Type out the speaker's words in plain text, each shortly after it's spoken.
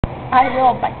I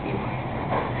will bite you.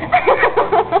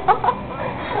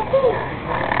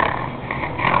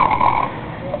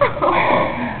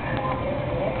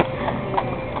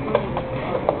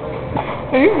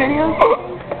 Are you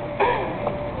videotaping?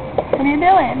 What are you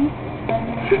doing?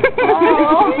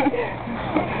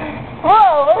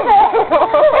 Whoa! What the hell?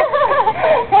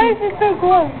 Why is it so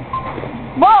close?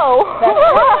 Whoa!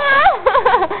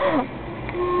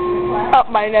 Up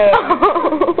my nose.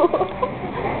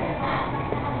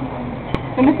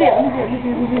 Let me see it.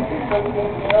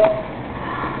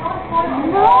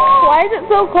 Why is it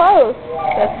so close?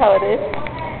 That's how it is.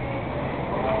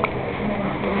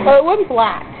 Oh, it went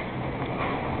black.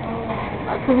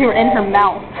 Because you were in her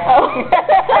mouth. Oh.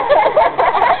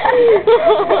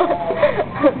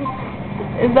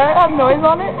 Does that have noise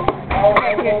on it?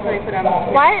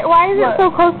 Why is it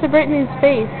so close to Brittany's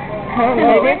face? I don't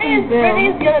know. Brittany's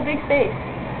got a big face.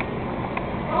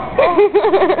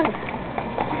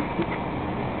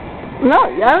 No,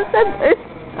 you haven't said it.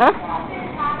 Huh?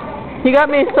 You got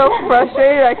me so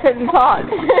frustrated I couldn't talk.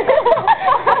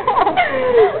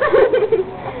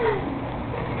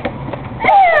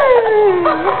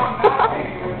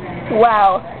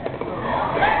 Wow.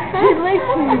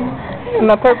 And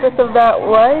the purpose of that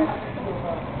was?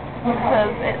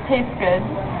 Because it tastes good.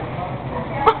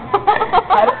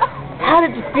 How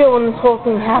did you feel when this whole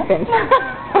thing happened? I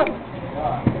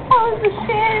was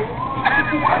ashamed.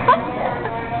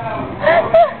 I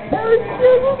was so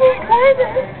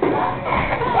excited.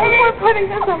 We're putting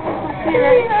this on my computer.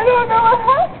 I don't know what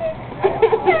happened.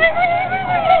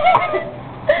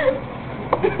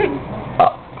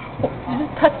 You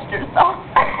just touched yourself.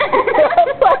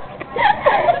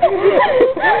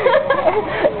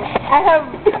 I have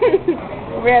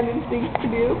random things to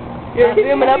do. You're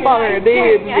zooming up on her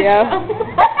boobs, yeah.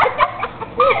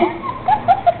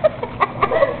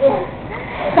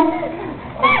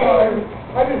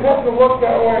 I just have to work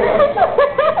that way.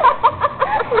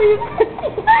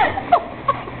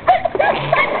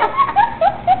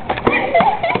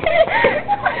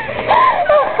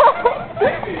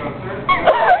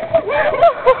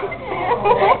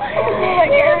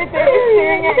 Like everything is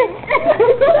staring at you.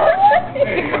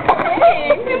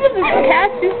 It was a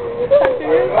cat.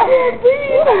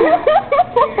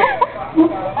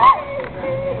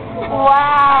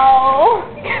 Wow.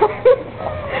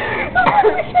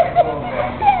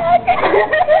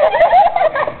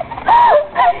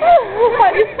 How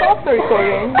do you stop the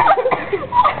recording?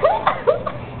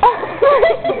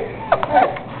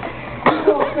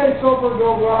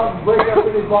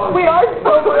 We are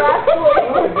sober, actually.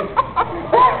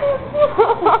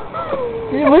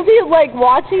 Was he like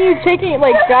watching you shaking,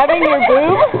 like grabbing your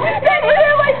boob?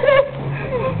 You're like this.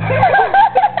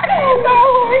 No,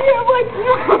 you're like.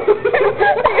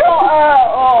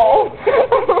 Oh.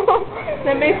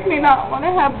 That makes me not want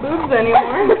to have boobs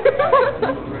anymore.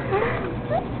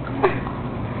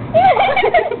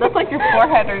 That's like your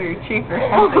forehead or your cheek or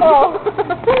something. Oh.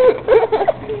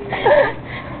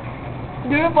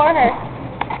 Do it for her.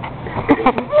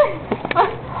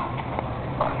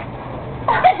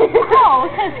 Oh, I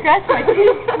can't scratch my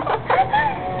teeth.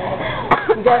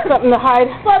 You got something to hide?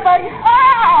 What, buddy?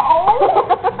 Ow!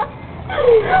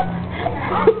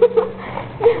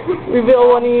 Reveal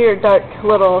one of your dark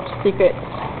little secrets.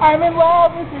 I'm in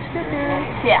love with the stripper.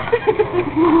 Yeah.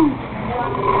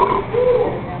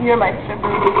 You're my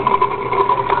stripper.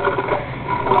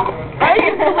 I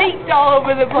just leaked all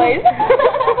over the place.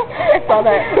 I saw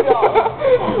that.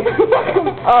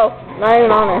 Oh, not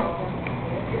even on her.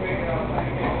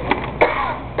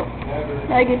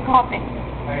 I get coughing.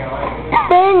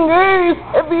 Fingers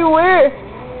everywhere.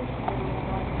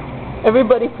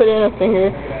 Everybody put in a finger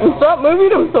and stop moving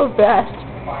them so fast.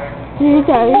 Hey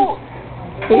guys.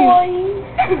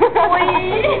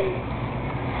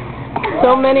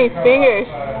 So many fingers.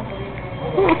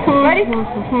 Ready?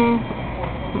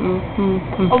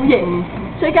 Oh yeah.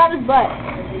 Check out his butt.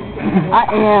 I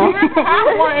am.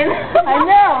 I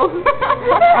know.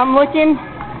 I'm looking.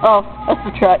 Oh, that's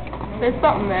the truck. There's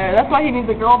something there. That's why he needs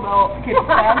a girl belt to keep his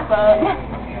pants up.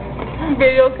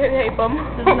 Video could hate him.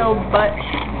 There's no butt.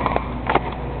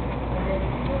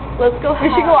 Let's go. We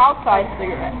should go outside.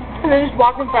 Cigarette. And then just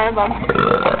walk in front of him.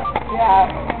 Yeah.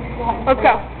 Let's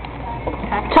go.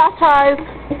 Ta-tais.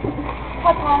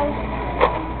 Ta-tais.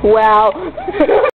 Wow.